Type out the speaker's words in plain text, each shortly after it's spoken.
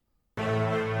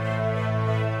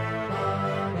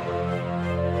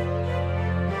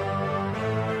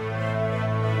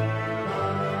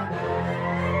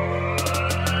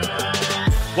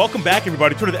Welcome back,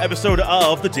 everybody, to another episode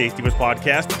of the Jay Stevens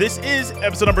Podcast. This is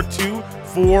episode number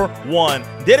 241,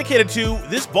 dedicated to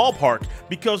this ballpark,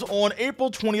 because on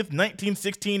April 20th,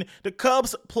 1916, the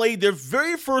Cubs played their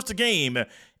very first game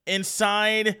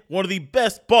inside one of the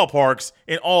best ballparks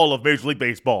in all of Major League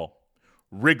Baseball,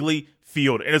 Wrigley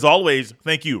Field. And as always,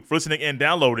 thank you for listening and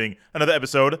downloading another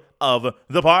episode of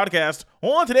the podcast.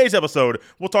 On today's episode,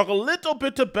 we'll talk a little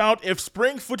bit about if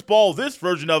spring football, this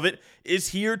version of it, is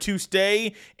here to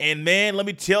stay. And man, let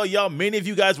me tell y'all, many of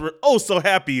you guys were oh so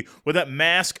happy when that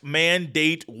mask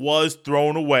mandate was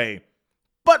thrown away.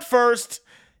 But first,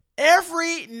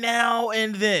 every now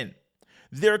and then,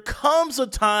 there comes a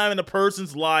time in a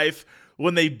person's life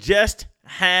when they just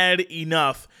had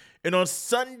enough. And on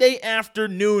Sunday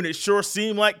afternoon, it sure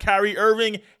seemed like Kyrie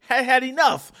Irving had had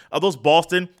enough of those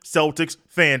Boston Celtics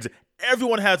fans.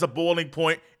 Everyone has a boiling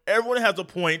point. Everyone has a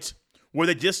point where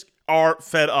they just are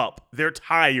fed up. They're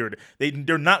tired.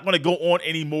 They're not going to go on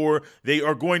anymore. They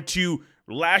are going to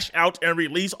lash out and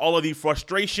release all of the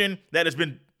frustration that has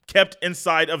been kept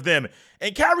inside of them.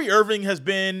 And Kyrie Irving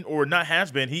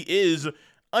he is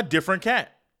a different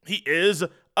cat. He is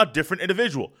a different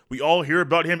individual. We all hear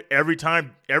about him every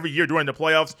year during the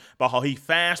playoffs, about how he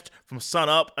fasts from sun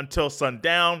up until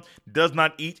sundown, does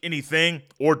not eat anything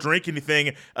or drink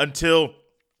anything until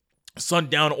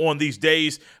sundown on these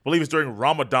days. I believe it's during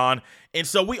Ramadan. And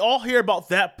so we all hear about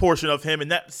that portion of him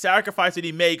and that sacrifice that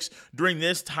he makes during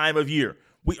this time of year.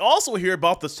 We also hear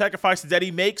about the sacrifices that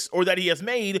he makes or that he has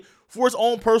made for his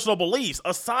own personal beliefs.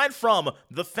 Aside from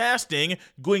the fasting,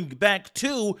 going back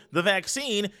to the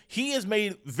vaccine, he has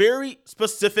made very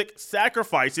specific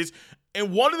sacrifices,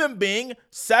 and one of them being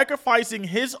sacrificing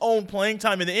his own playing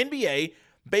time in the NBA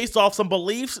based off some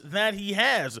beliefs that he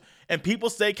has. And people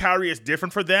say Kyrie is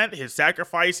different for that. His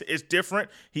sacrifice is different.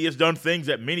 He has done things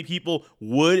that many people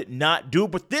would not do.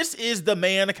 But this is the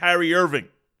man, Kyrie Irving.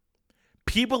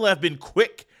 People have been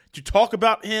quick to talk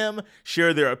about him,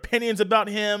 share their opinions about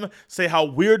him, say how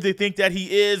weird they think that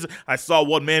he is. I saw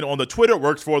one man on the Twitter,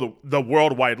 works for the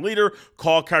worldwide leader,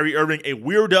 call Kyrie Irving a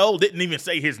weirdo. Didn't even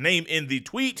say his name in the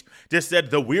tweet, just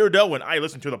said the weirdo. And I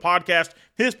listened to the podcast,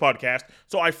 his podcast,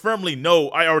 so I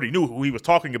already knew who he was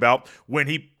talking about when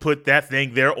he put that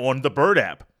thing there on the Bird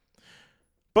app.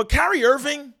 But Kyrie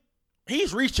Irving,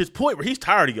 he's reached his point where he's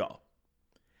tired of y'all.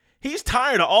 He's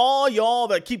tired of all y'all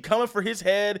that keep coming for his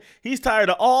head. He's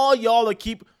tired of all y'all that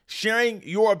keep sharing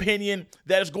your opinion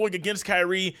that is going against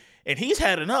Kyrie, and he's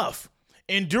had enough.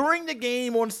 And during the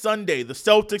game on Sunday, the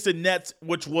Celtics and Nets,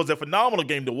 which was a phenomenal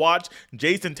game to watch,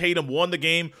 Jason Tatum won the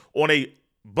game on a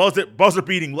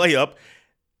buzzer-beating layup.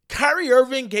 Kyrie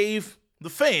Irving gave the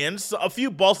fans, a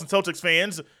few Boston Celtics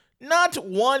fans, not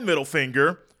one middle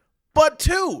finger, but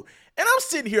two. And I'm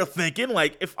sitting here thinking,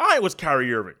 like, if I was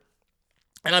Kyrie Irving,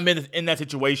 and I'm in that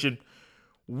situation,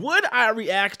 would I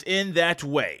react in that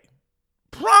way?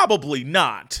 Probably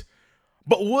not.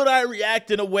 But would I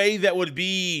react in a way that would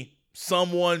be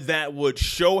someone that would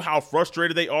show how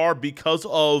frustrated they are because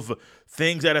of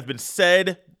things that have been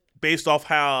said, based off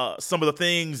how some of the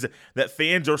things that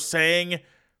fans are saying,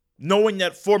 knowing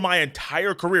that for my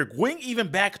entire career, going even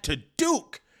back to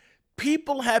Duke,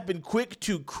 people have been quick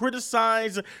to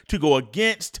criticize, to go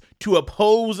against, to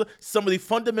oppose some of the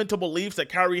fundamental beliefs that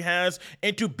Kyrie has,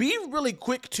 and to be really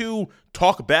quick to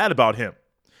talk bad about him.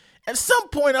 At some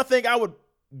point, I think I would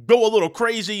go a little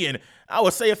crazy, and I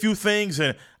would say a few things,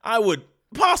 and I would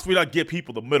possibly not give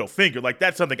people the middle finger. Like,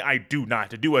 that's something I do not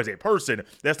to do as a person.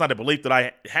 That's not a belief that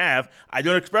I have. I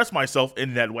don't express myself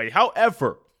in that way.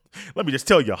 However, let me just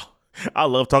tell y'all, I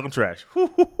love talking trash.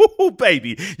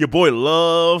 Baby, your boy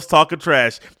loves talking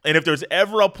trash. And if there's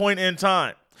ever a point in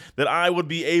time that I would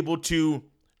be able to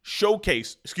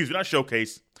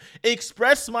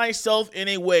express myself in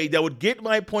a way that would get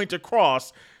my point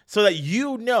across so that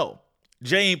you know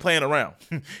Jay ain't playing around.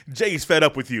 Jay's fed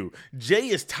up with you. Jay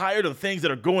is tired of the things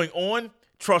that are going on.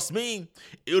 Trust me,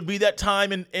 it would be that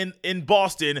time in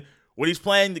Boston when he's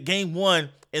playing the game one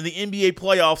in the NBA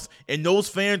playoffs, and those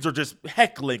fans are just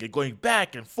heckling and going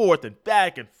back and forth and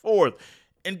back and forth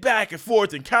and back and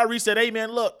forth. And Kyrie said, hey,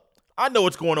 man, look, I know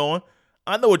what's going on.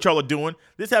 I know what y'all are doing.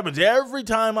 This happens every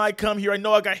time I come here. I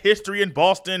know I got history in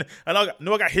Boston. I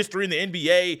know I got history in the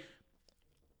NBA.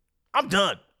 I'm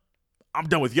done. I'm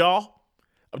done with y'all.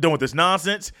 I'm done with this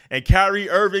nonsense. And Kyrie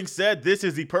Irving said, this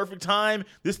is the perfect time.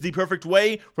 This is the perfect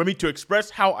way for me to express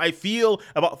how I feel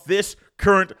about this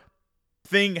current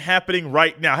thing happening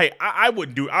right now. Hey, I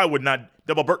would not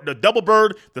the double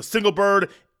bird, the single bird,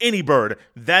 any bird.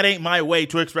 That ain't my way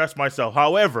to express myself.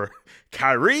 However,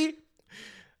 Kyrie,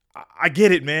 I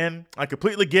get it, man. I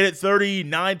completely get it.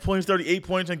 39 points, 38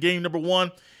 points in game number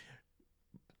one.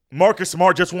 Marcus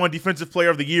Smart just won Defensive Player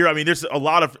of the Year. I mean, there's a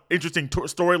lot of interesting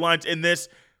storylines in this.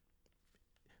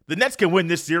 The Nets can win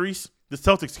this series. The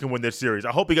Celtics can win this series.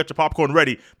 I hope you got your popcorn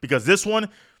ready because this one,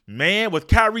 man, with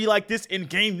Kyrie like this in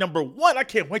game number 1, I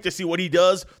can't wait to see what he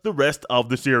does the rest of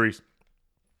the series.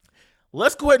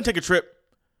 Let's go ahead and take a trip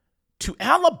to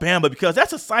Alabama because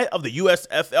that's the site of the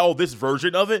USFL, this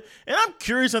version of it. And I'm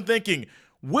curious and thinking,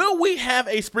 will we have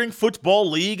a spring football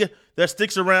league that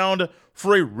sticks around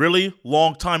for a really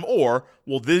long time, or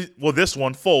will this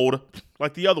one fold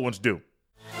like the other ones do?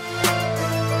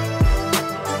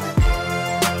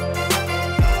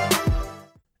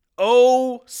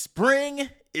 Oh, spring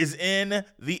is in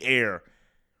the air.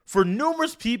 For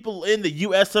numerous people in the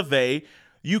US of A,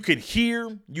 you can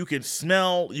hear, you can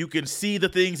smell, you can see the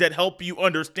things that help you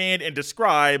understand and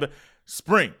describe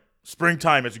spring.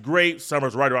 Springtime is great.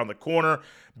 Summer's right around the corner.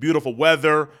 Beautiful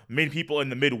weather. Many people in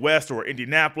the Midwest or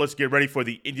Indianapolis get ready for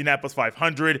the Indianapolis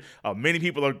 500. Many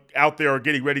people are out there are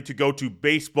getting ready to go to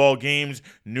baseball games,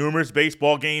 numerous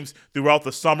baseball games throughout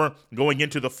the summer, going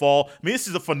into the fall. I mean, this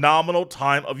is a phenomenal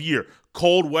time of year.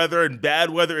 Cold weather and bad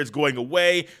weather is going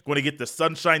away. Going to get the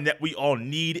sunshine that we all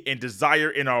need and desire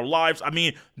in our lives. I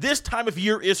mean, this time of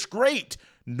year is great.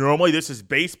 Normally, this is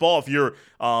baseball. If you're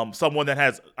someone that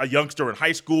has a youngster in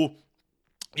high school,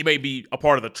 you may be a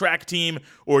part of the track team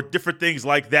or different things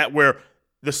like that where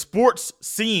the sports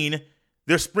scene,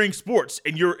 they're spring sports,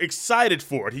 and you're excited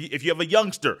for it. If you have a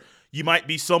youngster, you might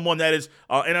be someone that is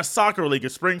in a soccer league, a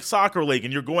spring soccer league,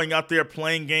 and you're going out there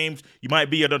playing games. You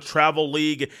might be at a travel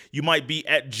league. You might be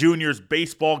at juniors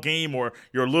baseball game or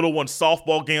your little one's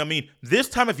softball game. I mean, this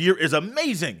time of year is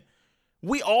amazing.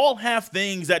 We all have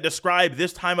things that describe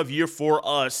this time of year for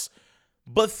us,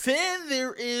 but then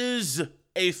there is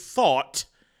a thought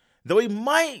that we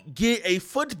might get a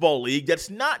football league that's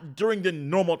not during the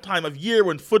normal time of year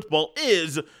when football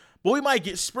is, but we might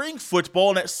get spring football,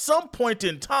 and at some point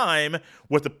in time,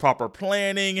 with the proper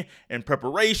planning and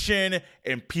preparation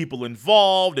and people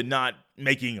involved and not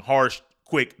making harsh,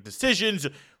 quick decisions,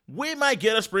 we might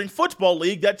get a spring football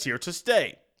league that's here to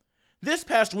stay. This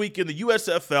past week in the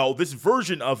USFL, this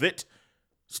version of it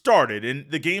started,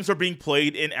 and the games are being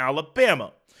played in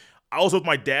Alabama. I was with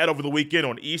my dad over the weekend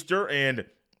on Easter, and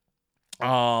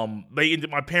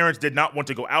my parents did not want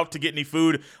to go out to get any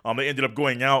food. They ended up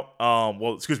going out.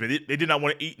 They did not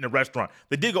want to eat in a restaurant.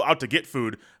 They did go out to get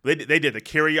food. They did the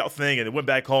carry-out thing, and they went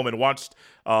back home and watched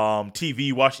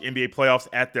TV, watched NBA playoffs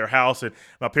at their house. And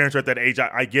my parents are at that age.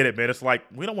 I get it, man. It's like,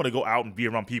 we don't want to go out and be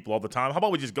around people all the time. How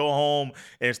about we just go home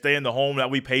and stay in the home that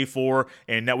we pay for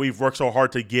and that we've worked so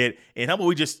hard to get? And how about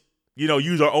we just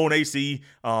use our own AC,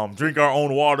 drink our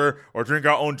own water, or drink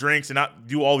our own drinks and not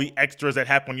do all the extras that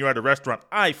happen when you're at a restaurant?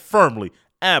 I firmly,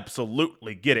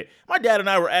 absolutely get it. My dad and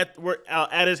I were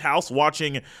at his house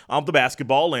watching the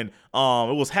basketball, and it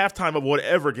was halftime of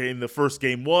whatever game the first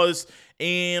game was.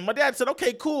 And my dad said,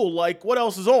 okay, cool. Like, what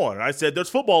else is on? And I said, there's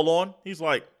football on. He's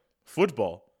like,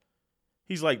 football?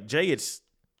 He's like, Jay, it's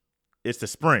the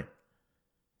spring.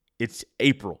 It's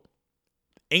April.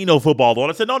 Ain't no football on.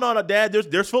 I said, no, Dad,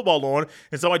 there's football on.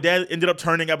 And so my dad ended up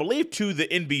turning, I believe, to the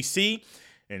NBC.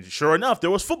 And sure enough,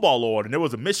 there was football on. And there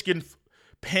was a Michigan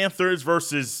Panthers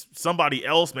versus somebody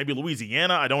else, maybe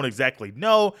Louisiana. I don't exactly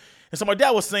know. And so my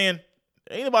dad was saying,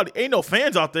 ain't no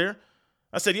fans out there.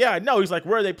 I said, yeah, I know. He's like,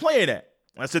 where are they playing at?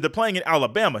 I said, they're playing in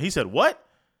Alabama. He said, what?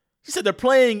 He said, they're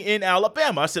playing in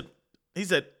Alabama. He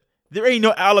said, there ain't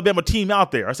no Alabama team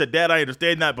out there. I said, Dad, I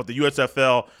understand that, but the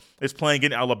USFL is playing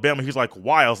in Alabama. He's like,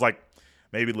 why? I was like,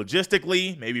 maybe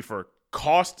logistically, maybe for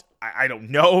cost. I don't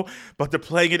know, but they're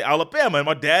playing in Alabama. And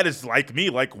my dad is like me,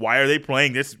 like, why are they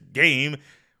playing this game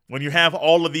when you have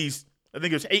all of these? I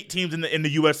think there's 8 teams in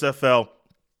the USFL.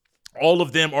 All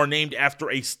of them are named after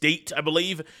a state, I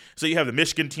believe. So you have the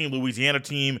Michigan team, Louisiana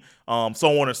team,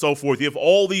 so on and so forth. You have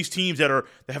all these teams that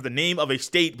have the name of a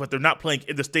state, but they're not playing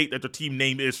in the state that their team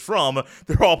name is from.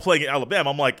 They're all playing in Alabama.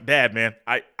 I'm like, Dad, man,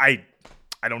 I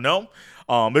don't know.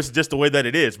 This is just the way that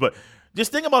it is. But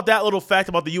just think about that little fact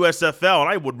about the USFL, and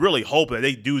I would really hope that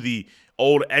they do the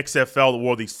old XFL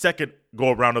or the second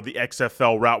go-around of the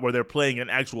XFL route where they're playing in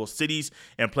actual cities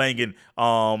and playing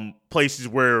in places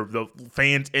where the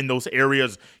fans in those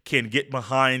areas can get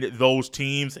behind those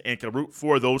teams and can root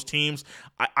for those teams.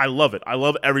 I love it. I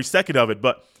love every second of it.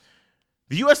 But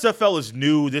the USFL is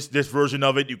new, this version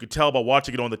of it. You could tell by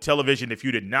watching it on the television if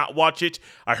you did not watch it.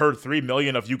 I heard 3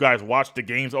 million of you guys watched the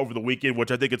games over the weekend, which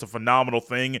I think is a phenomenal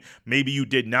thing. Maybe you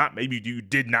did not. Maybe you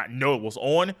did not know it was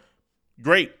on.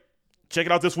 Great. Check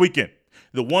it out this weekend.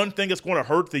 The one thing that's going to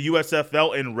hurt the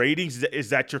USFL in ratings is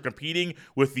that you're competing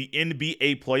with the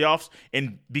NBA playoffs.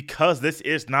 And because this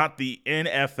is not the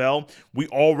NFL, we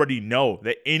already know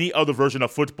that any other version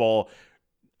of football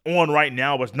on right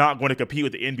now is not going to compete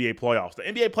with the NBA playoffs. The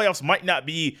NBA playoffs might not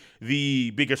be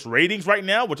the biggest ratings right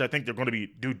now, which I think they're going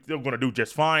to do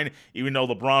just fine. Even though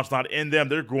LeBron's not in them,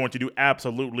 they're going to do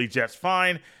absolutely just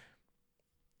fine.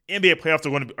 NBA playoffs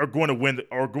are going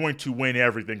to win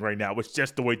everything right now. It's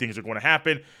just the way things are going to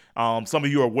happen. Some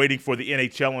of you are waiting for the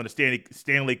NHL and the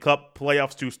Stanley Cup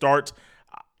playoffs to start.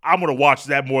 I'm going to watch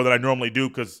that more than I normally do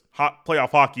because playoff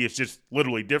hockey is just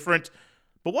literally different.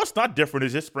 But what's not different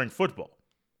is this spring football.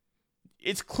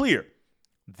 It's clear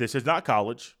this is not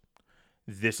college.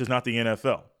 This is not the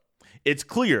NFL. It's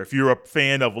clear if you're a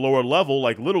fan of lower level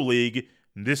like Little League,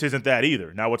 this isn't that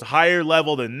either. Now, it's higher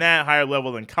level than that, higher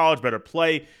level than college, better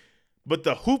play. But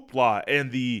the hoopla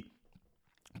and the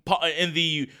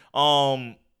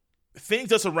things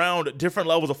that's around different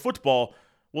levels of football,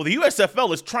 well, the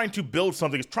USFL is trying to build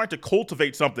something. It's trying to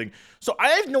cultivate something. So I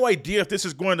have no idea if this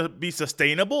is going to be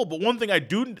sustainable. But one thing I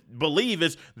do believe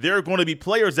is there are going to be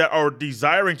players that are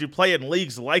desiring to play in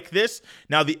leagues like this.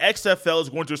 Now, the XFL is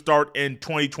going to start in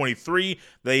 2023.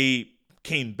 They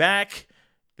came back,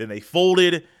 then they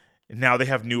folded, and now they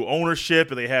have new ownership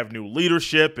and they have new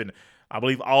leadership. And I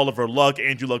believe Oliver Luck,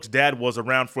 Andrew Luck's dad, was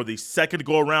around for the second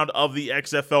go-around of the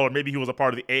XFL, or maybe he was a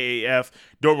part of the AAF.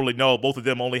 Don't really know. Both of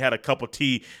them only had a cup of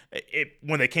tea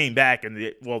when they came back, and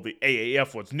the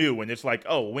AAF was new, and it's like,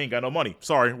 oh, we ain't got no money.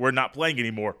 Sorry, we're not playing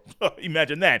anymore.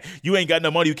 Imagine that. You ain't got no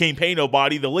money. You can't pay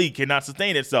nobody. The league cannot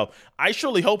sustain itself. I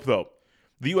surely hope, though,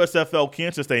 the USFL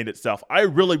can sustain itself. I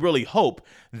really, really hope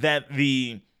that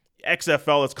the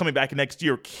XFL that's coming back next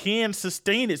year can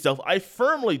sustain itself. I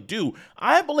firmly do.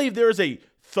 I believe there is a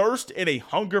thirst and a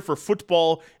hunger for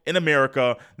football in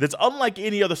America that's unlike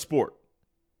any other sport.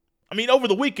 I mean, over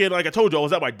the weekend, like I told you, I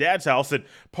was at my dad's house, and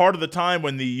part of the time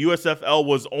when the USFL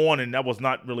was on, and that was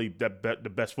not really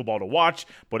the best football to watch,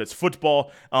 but it's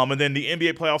football, and then the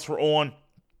NBA playoffs were on,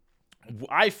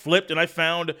 I flipped and I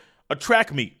found a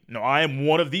track meet. Now, I am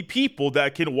one of the people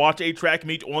that can watch a track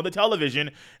meet on the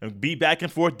television and be back and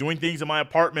forth doing things in my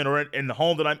apartment or in the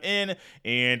home that I'm in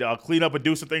and clean up and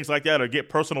do some things like that or get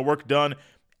personal work done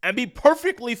and be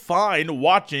perfectly fine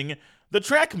watching the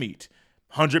track meet.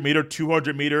 100-meter,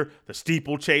 200-meter, the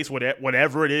steeplechase,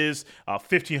 whatever it is,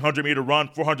 1,500-meter run,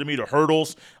 400-meter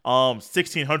hurdles,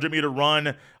 1,600-meter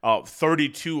run,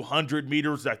 3,200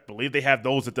 meters. I believe they have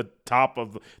those at the top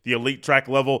of the elite track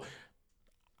level.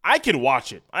 I can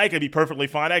watch it. I can be perfectly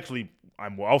fine. Actually,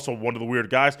 I'm also one of the weird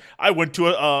guys. I went to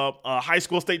a high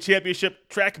school state championship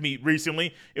track meet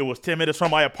recently. It was 10 minutes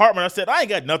from my apartment. I said, I ain't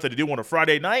got nothing to do on a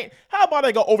Friday night. How about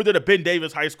I go over there to Ben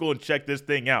Davis High School and check this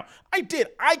thing out? I did.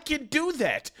 I can do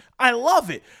that. I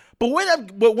love it. But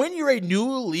when you're a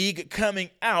new league coming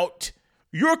out,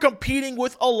 you're competing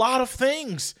with a lot of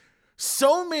things.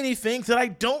 So many things that I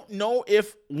don't know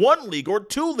if one league or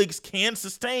two leagues can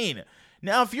sustain.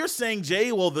 Now, if you're saying,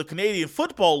 Jay, well, the Canadian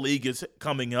Football League is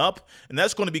coming up, and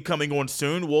that's going to be coming on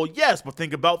soon, well, yes, but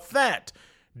think about that.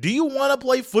 Do you want to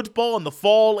play football in the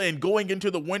fall and going into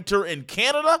the winter in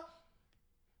Canada?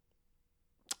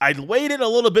 I'd waited a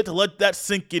little bit to let that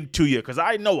sink into you, because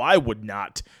I know I would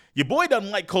not. Your boy doesn't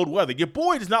like cold weather. Your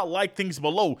boy does not like things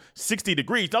below 60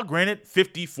 degrees. Now, granted,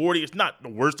 50, 40, it's not the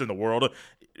worst in the world.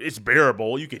 It's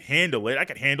bearable. You can handle it. I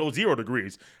can handle 0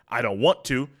 degrees. I don't want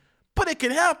to, but it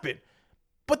can happen.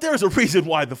 But there's a reason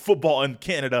why the football in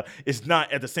Canada is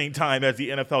not at the same time as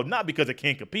the NFL, not because it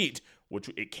can't compete, which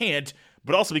it can't,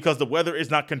 but also because the weather is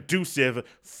not conducive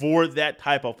for that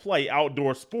type of play,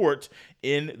 outdoor sport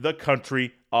in the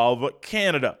country of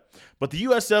Canada. But the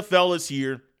USFL is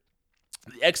here.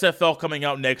 The XFL coming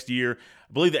out next year.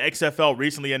 I believe the XFL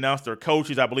recently announced their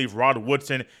coaches. I believe Rod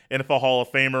Woodson, NFL Hall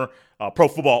of Famer, Pro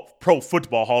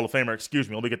Football Hall of Famer, excuse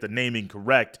me, let me get the naming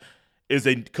correct, is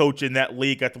a coach in that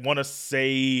league. I want to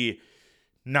say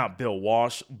not Bill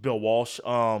Walsh,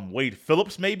 Wade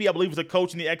Phillips maybe, I believe, is a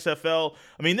coach in the XFL.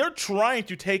 I mean, they're trying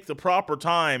to take the proper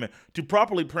time to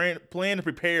properly plan and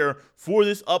prepare for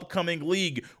this upcoming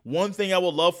league. One thing I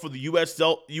would love for the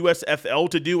USFL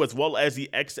to do, as well as the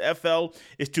XFL,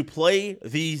 is to play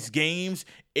these games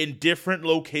in different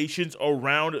locations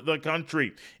around the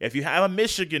country. If you have a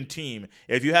Michigan team,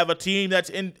 if you have a team that's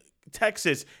in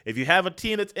Texas, if you have a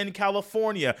team that's in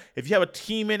California, if you have a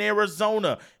team in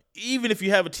Arizona, even if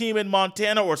you have a team in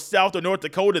Montana or South or North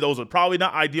Dakota, those are probably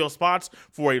not ideal spots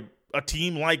for a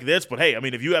team like this. But hey, I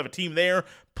mean, if you have a team there,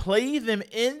 play them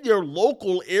in their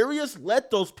local areas. Let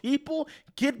those people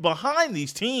get behind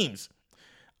these teams.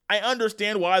 I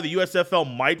understand why the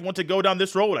USFL might want to go down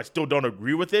this road. I still don't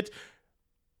agree with it.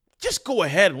 Just go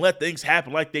ahead and let things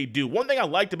happen like they do. One thing I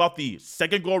liked about the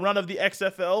second go-around of the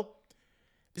XFL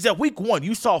is that week one,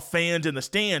 you saw fans in the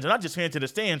stands, and not just fans in the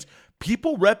stands,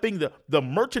 people repping the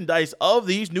merchandise of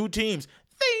these new teams.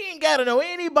 They ain't got to know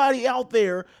anybody out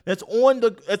there that's on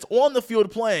the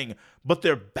field playing, but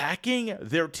they're backing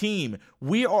their team.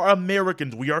 We are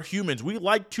Americans. We are humans. We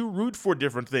like to root for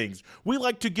different things. We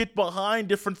like to get behind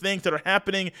different things that are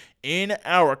happening in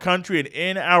our country and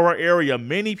in our area.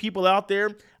 Many people out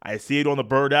there, I see it on the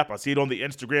Bird app. I see it on the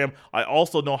Instagram. I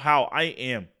also know how I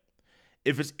am.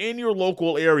 If it's in your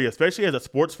local area, especially as a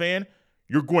sports fan,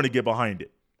 you're going to get behind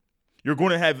it. You're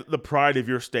going to have the pride of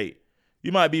your state.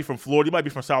 You might be from Florida, you might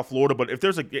be from South Florida, but if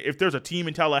there's a team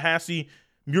in Tallahassee,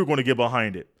 you're going to get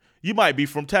behind it. You might be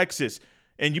from Texas,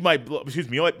 and you might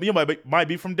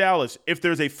be from Dallas. If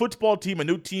there's a football team, a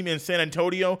new team in San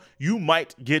Antonio, you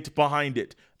might get behind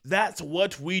it. That's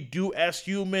what we do as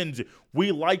humans.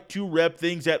 We like to rep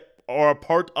things that are a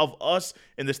part of us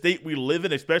in the state we live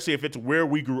in, especially if it's where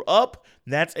we grew up.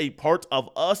 That's a part of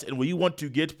us, and we want to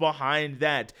get behind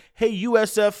that. Hey,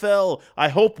 USFL, I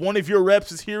hope one of your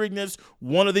reps is hearing this,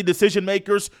 one of the decision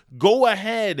makers. Go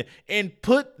ahead and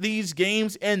put these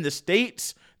games in the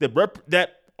states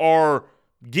that are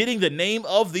getting the name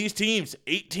of these teams.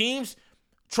 8 teams.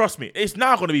 Trust me, it's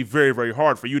not going to be very, very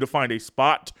hard for you to find a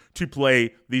spot to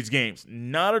play these games.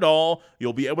 Not at all.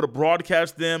 You'll be able to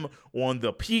broadcast them on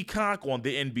the Peacock, on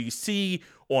the NBC,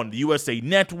 on the USA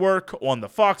Network, on the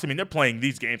Fox. I mean, they're playing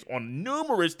these games on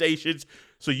numerous stations,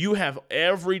 so you have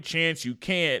every chance you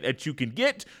can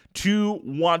get to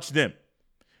watch them.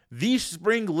 These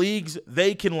spring leagues,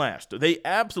 they can last. They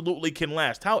absolutely can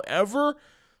last. However,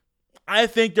 I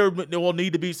think there will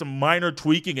need to be some minor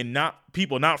tweaking and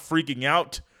people not freaking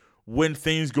out when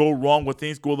things go wrong, when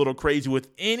things go a little crazy with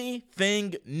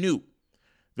anything new.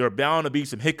 There are bound to be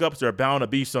some hiccups. There are bound to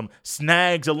be some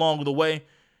snags along the way.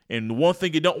 And one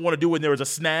thing you don't want to do when there is a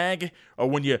snag or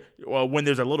when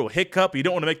there's a little hiccup, you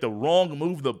don't want to make the wrong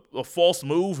move, the false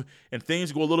move, and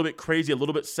things go a little bit crazy, a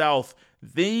little bit south.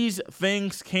 These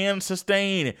things can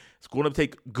sustain. It's going to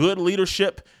take good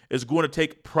leadership. It's going to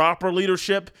take proper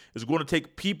leadership. It's going to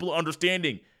take people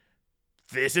understanding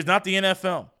this is not the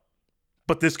NFL,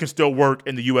 but this can still work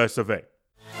in the US of A.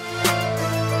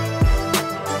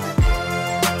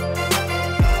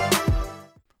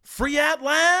 Free at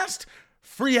last?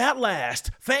 Free at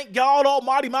last. Thank God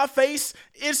Almighty, my face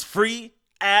is free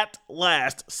at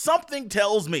last. Something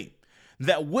tells me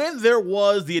that when there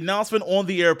was the announcement on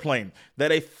the airplane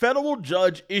that a federal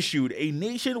judge issued a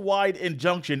nationwide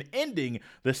injunction ending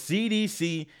the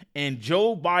CDC and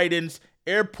Joe Biden's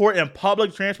airport and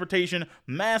public transportation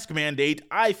mask mandate,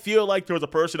 I feel like there was a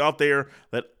person out there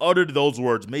that uttered those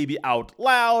words, maybe out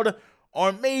loud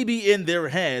or maybe in their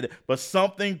head, but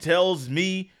something tells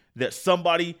me that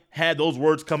somebody had those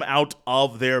words come out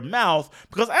of their mouth,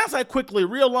 because as I quickly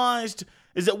realized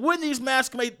is that when these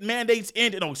mask mandates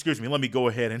ended, let me go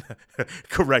ahead and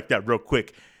correct that real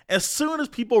quick. As soon as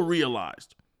people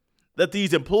realized that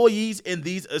these employees in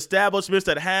these establishments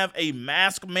that have a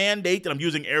mask mandate, and I'm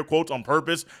using air quotes on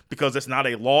purpose because it's not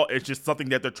a law, it's just something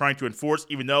that they're trying to enforce,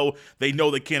 even though they know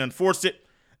they can't enforce it.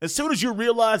 As soon as you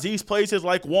realize these places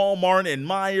like Walmart and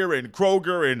Meijer and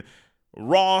Kroger and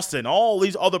Ross and all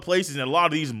these other places and a lot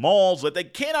of these malls that they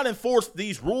cannot enforce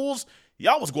these rules,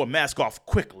 y'all was going to mask off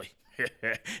quickly.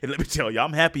 And let me tell you,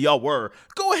 I'm happy y'all were.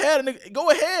 Go ahead,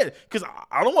 because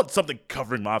I don't want something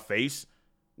covering my face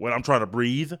when I'm trying to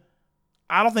breathe.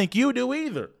 I don't think you do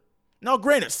either. Now,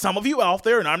 granted, some of you out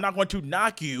there, and I'm not going to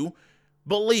knock you,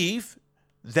 believe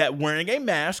that wearing a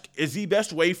mask is the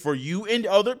best way for you and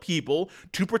other people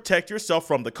to protect yourself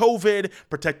from the COVID,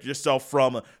 protect yourself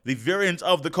from the variants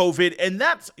of the COVID, and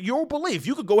that's your belief.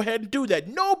 You could go ahead and do that.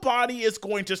 Nobody is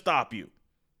going to stop you.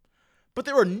 But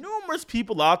there are numerous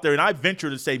people out there, and I venture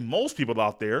to say most people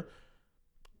out there,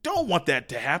 don't want that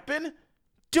to happen.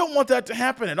 Don't want that to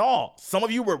happen at all. Some of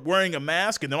you were wearing a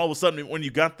mask, and then all of a sudden when you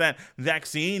got that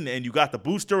vaccine and you got the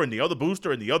booster and the other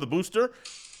booster and the other booster,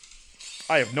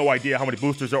 I have no idea how many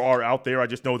boosters there are out there. I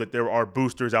just know that there are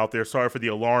boosters out there. Sorry for the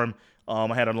alarm. I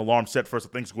had an alarm set for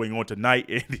some things going on tonight,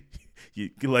 and you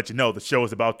can let you know the show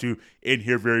is about to end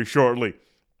here very shortly.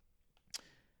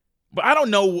 But I don't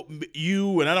know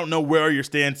you, and I don't know where your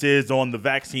stance is on the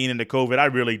vaccine and the COVID. I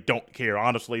really don't care.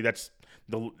 Honestly, that's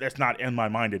not in my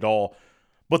mind at all.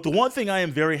 But the one thing I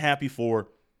am very happy for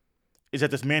is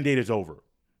that this mandate is over.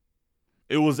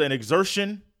 It was an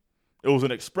exertion. It was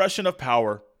an expression of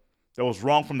power that was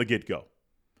wrong from the get-go.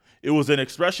 It was an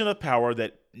expression of power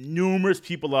that numerous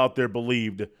people out there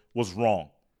believed was wrong.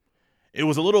 It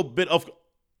was a little bit of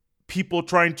people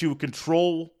trying to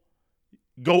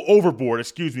go overboard,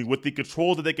 with the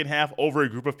control that they can have over a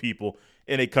group of people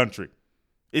in a country.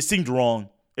 It seemed wrong.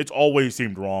 It's always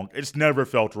seemed wrong. It's never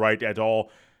felt right at all.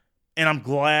 And I'm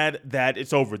glad that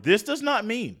it's over. This does not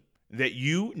mean that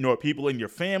you, nor people in your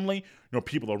family, nor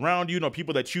people around you, nor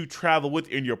people that you travel with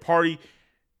in your party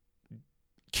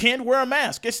can't wear a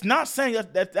mask. It's not saying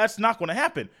that's not going to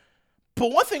happen.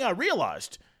 But one thing I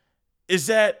realized is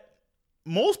that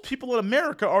most people in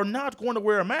America are not going to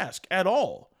wear a mask at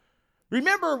all.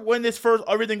 Remember when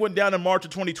everything went down in March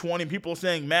of 2020 and people were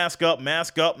saying mask up,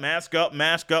 mask up, mask up,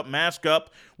 mask up, mask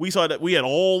up. We saw that we had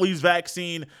all these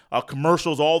vaccine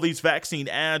commercials, all these vaccine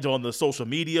ads on the social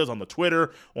medias, on the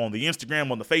Twitter, on the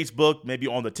Instagram, on the Facebook, maybe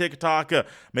on the TikTok,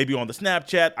 maybe on the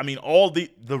Snapchat. I mean, all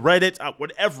the Reddit,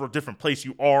 whatever different place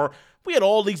you are. We had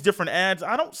all these different ads.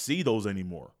 I don't see those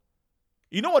anymore.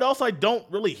 You know what else I don't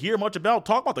really hear much about?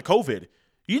 Talk about the COVID.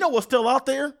 You know what's still out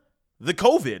there? The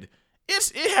COVID.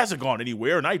 It hasn't gone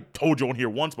anywhere, and I told you on here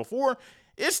once before,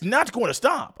 it's not going to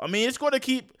stop. I mean, it's going to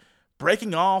keep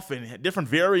breaking off and different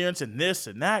variants and this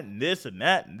and that and this and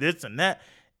that and this and that.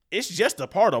 It's just a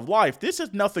part of life. This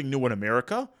is nothing new in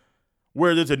America,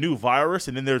 where there's a new virus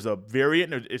and then there's a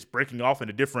variant and it's breaking off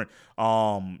into different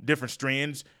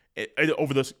strands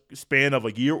over the span of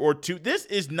a year or two. This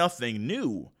is nothing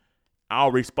new. Our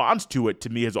response to it, to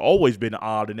me, has always been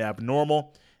odd and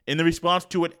abnormal. And the response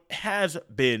to it has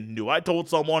been new. I told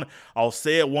someone, I'll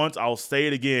say it once, I'll say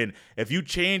it again. If you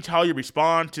change how you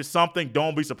respond to something,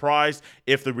 don't be surprised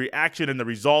if the reaction and the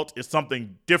result is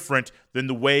something different than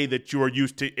the way that you are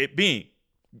used to it being.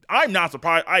 I'm not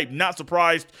surprised. I'm not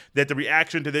surprised that the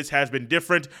reaction to this has been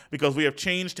different because we have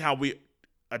changed how we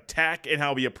attack and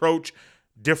how we approach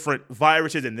different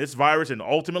viruses and this virus, and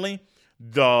ultimately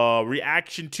the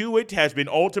reaction to it has been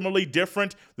ultimately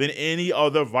different than any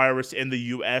other virus in the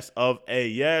U.S. of A.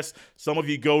 Yes, some of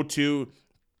you go to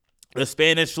the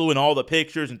Spanish flu and all the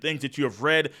pictures and things that you have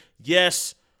read.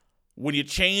 Yes, when you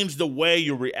change the way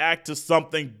you react to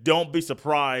something, don't be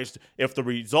surprised if the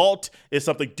result is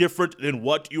something different than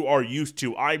what you are used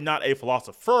to. I'm not a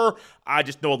philosopher. I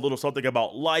just know a little something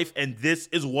about life, and this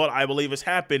is what I believe has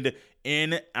happened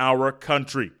in our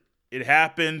country. It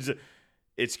happens.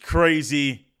 It's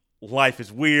crazy. Life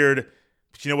is weird.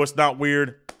 But you know what's not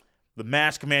weird? The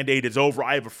mask mandate is over.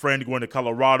 I have a friend going to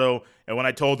Colorado, and when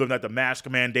I told them that the mask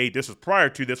mandate, this was prior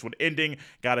to this one ending,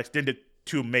 got extended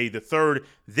to May the 3rd,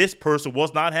 this person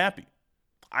was not happy.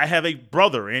 I have a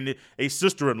brother and a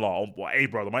sister-in-law,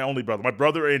 my only brother. My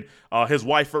brother and his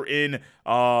wife are in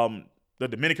the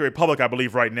Dominican Republic, I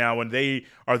believe, right now, and they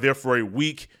are there for a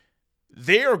week.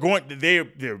 They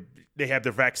have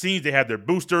their vaccines. They have their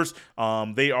boosters.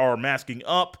 They are masking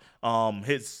up.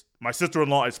 My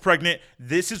sister-in-law is pregnant.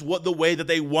 This is the way that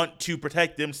they want to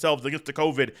protect themselves against the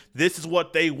COVID. This is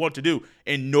what they want to do,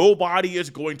 and nobody is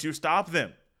going to stop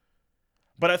them.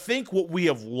 But I think what we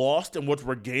have lost and what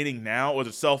we're gaining now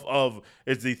is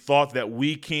the thought that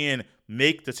we can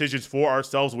make decisions for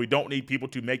ourselves. We don't need people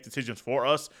to make decisions for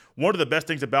us. One of the best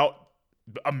things about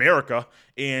America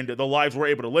and the lives we're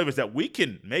able to live is that we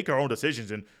can make our own decisions,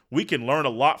 and we can learn a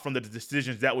lot from the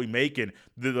decisions that we make and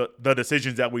the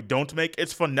decisions that we don't make.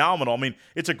 It's phenomenal. I mean,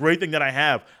 it's a great thing that I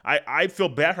have. I feel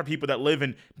bad for people that live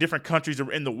in different countries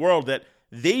in the world that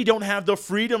they don't have the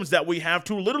freedoms that we have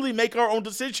to literally make our own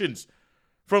decisions.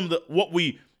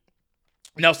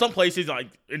 Now, some places, like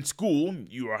in school,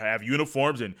 you have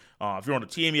uniforms, and if you're on a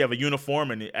team, you have a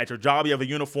uniform, and at your job, you have a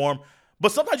uniform.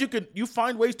 But sometimes you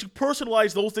find ways to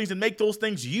personalize those things and make those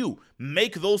things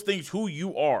make those things who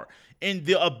you are. And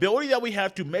the ability that we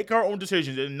have to make our own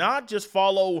decisions and not just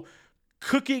follow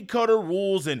cookie cutter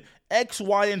rules and X,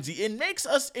 Y, and Z, it makes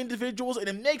us individuals and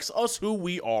it makes us who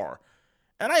we are.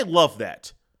 And I love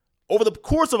that. Over the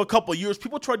course of a couple of years,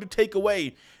 people tried to take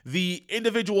away the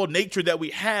individual nature that we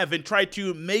have and try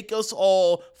to make us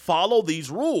all follow these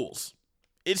rules.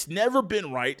 It's never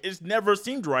been right. It's never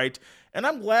seemed right. And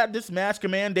I'm glad this mask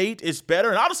mandate is better.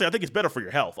 And honestly, I think it's better for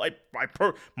your health.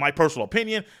 My personal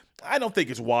opinion, I don't think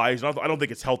it's wise. I don't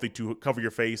think it's healthy to cover your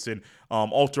face and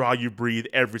alter how you breathe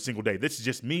every single day. This is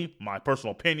just me, my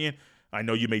personal opinion. I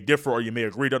know you may differ or you may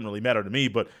agree. It doesn't really matter to me.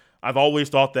 But I've always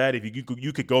thought that if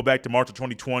you could go back to March of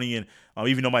 2020 and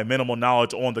even though my minimal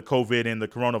knowledge on the COVID and the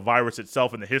coronavirus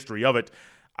itself and the history of it,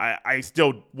 I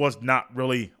still was not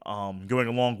really going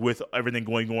along with everything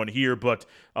going on here. But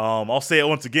I'll say it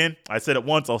once again. I said it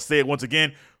once. I'll say it once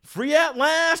again. Free at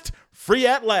last. Free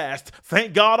at last.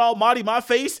 Thank God Almighty, my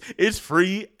face is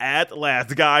free at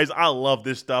last. Guys, I love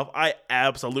this stuff. I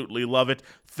absolutely love it.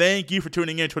 Thank you for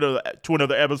tuning in to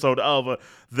another episode of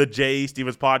the Jay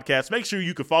Stevens Podcast. Make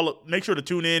sure to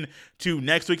tune in to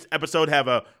next week's episode. Have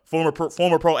a former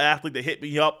pro athlete that hit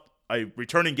me up, a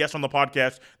returning guest on the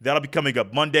podcast. That'll be coming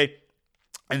up Monday.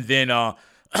 And then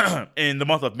in the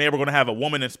month of May, we're going to have a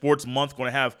Woman in Sports Month. Going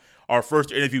to have our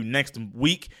first interview next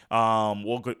week.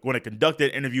 We're going to conduct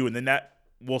that interview, and then that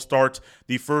will start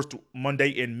the first Monday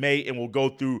in May, and we'll go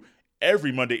through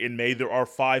every Monday in May. There are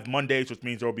 5 Mondays, which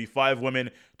means there will be 5 women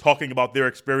talking about their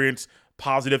experience,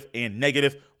 positive and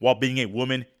negative, while being a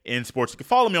woman in sports. You can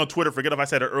follow me on Twitter. Forget if I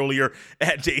said it earlier,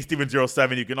 at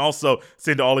jstevens07. You can also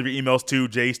send all of your emails to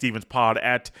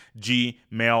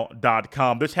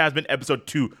jstevenspod@gmail.com. This has been episode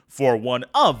 241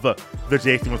 of the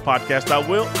Jay Stevens Podcast. I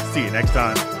will see you next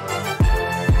time.